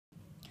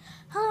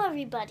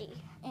everybody,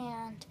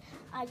 and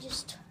I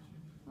just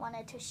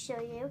wanted to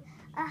show you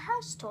a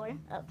house tour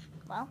of,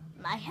 well,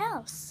 my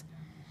house.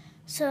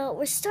 So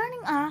we're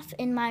starting off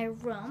in my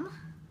room.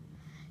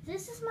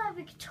 This is my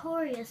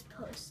Victorious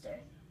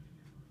poster.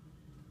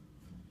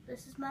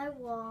 This is my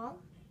wall,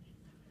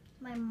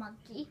 my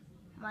monkey,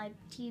 my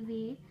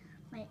TV,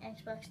 my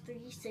Xbox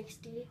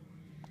 360,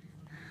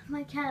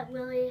 my cat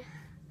Willie.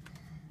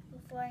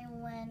 Before I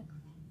went,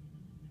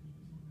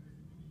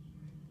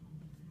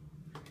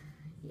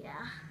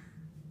 yeah,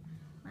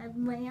 my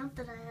lamp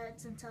that I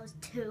had since I was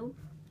 2.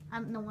 I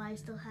don't know why I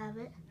still have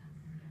it.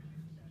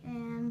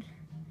 And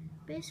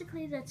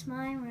basically that's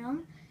my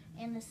room.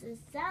 And this is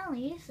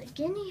Sally, the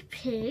guinea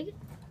pig.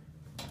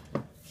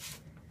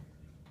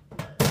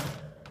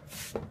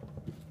 If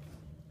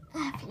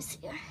you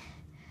see her.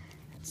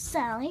 That's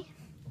Sally.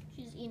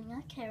 She's eating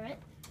a carrot.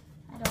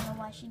 I don't know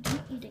why she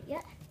didn't eat it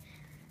yet.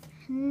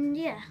 And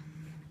yeah.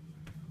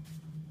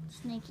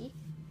 Sneaky.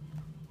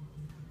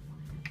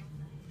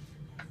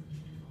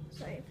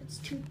 Sorry if it's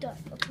too dark.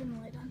 I'll turn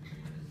the light on.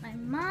 My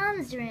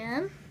mom's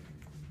room.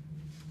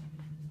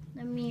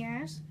 The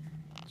mirrors.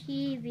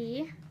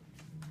 TV.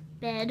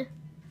 Bed.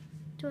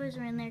 Toys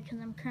are in there because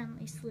I'm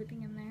currently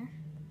sleeping in there.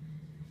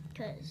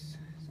 Because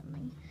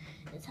something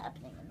is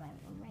happening in my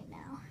room right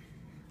now.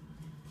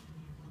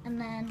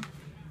 And then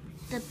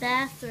the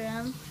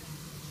bathroom.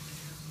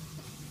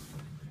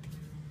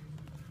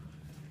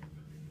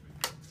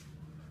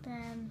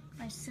 Then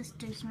my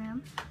sister's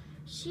room.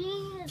 She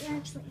is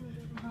actually in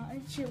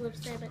Vermont. She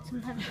lives there, but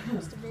sometimes she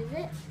comes to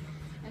visit.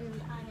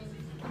 And I'm in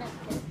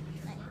Connecticut,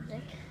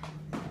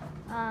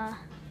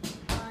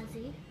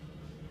 Ozzy.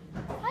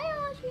 Hi,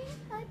 Ozzy.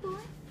 Hi,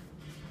 boy.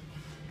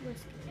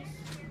 Whiskers.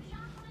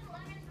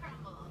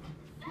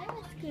 Hi,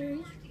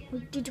 Whiskers.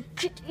 Did you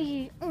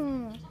kitty?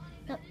 No,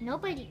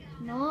 nobody.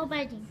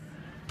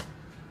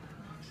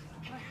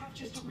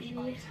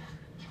 TV.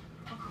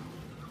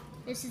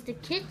 This is the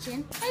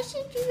kitchen. Hi,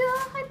 Cynthia.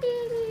 Hi,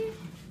 baby.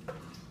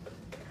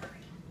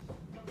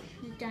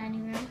 The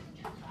dining room.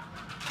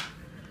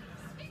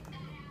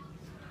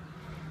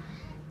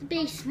 The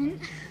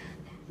basement.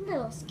 A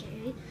little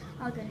scary.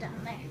 I'll go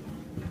down there.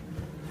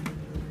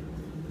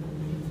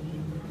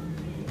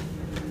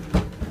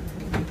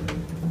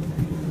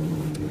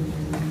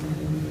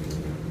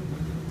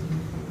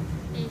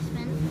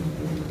 Basement.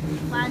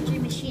 Laundry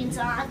machine's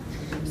on,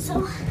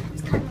 so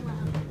it's kind of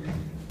loud.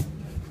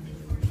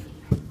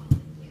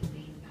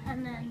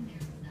 And then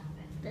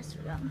this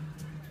room.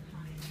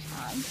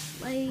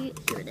 Right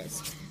here it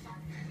is.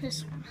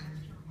 This one.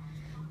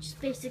 Just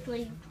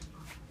basically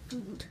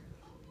food.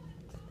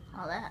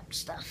 All that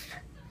stuff.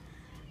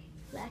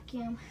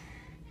 Vacuum.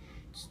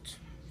 Just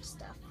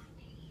stuff.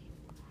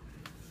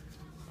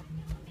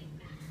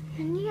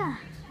 And yeah,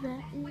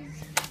 that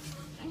is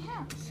my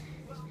house.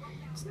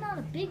 It's not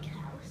a big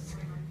house.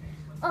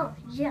 Oh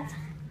yeah,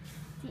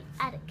 the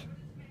attic.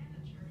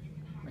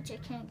 Which I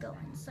can't go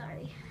in,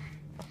 sorry.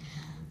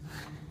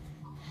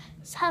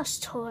 This house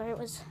tour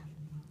was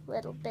a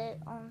little bit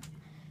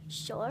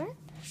short,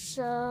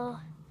 so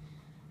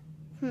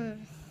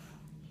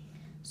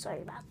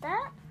sorry about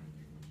that.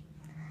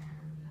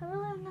 I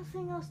really have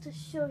nothing else to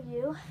show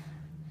you.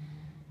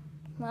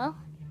 Well,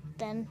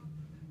 then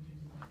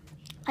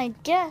I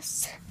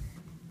guess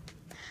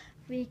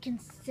we can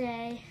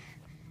say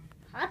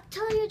hop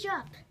till you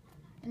drop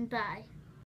and bye.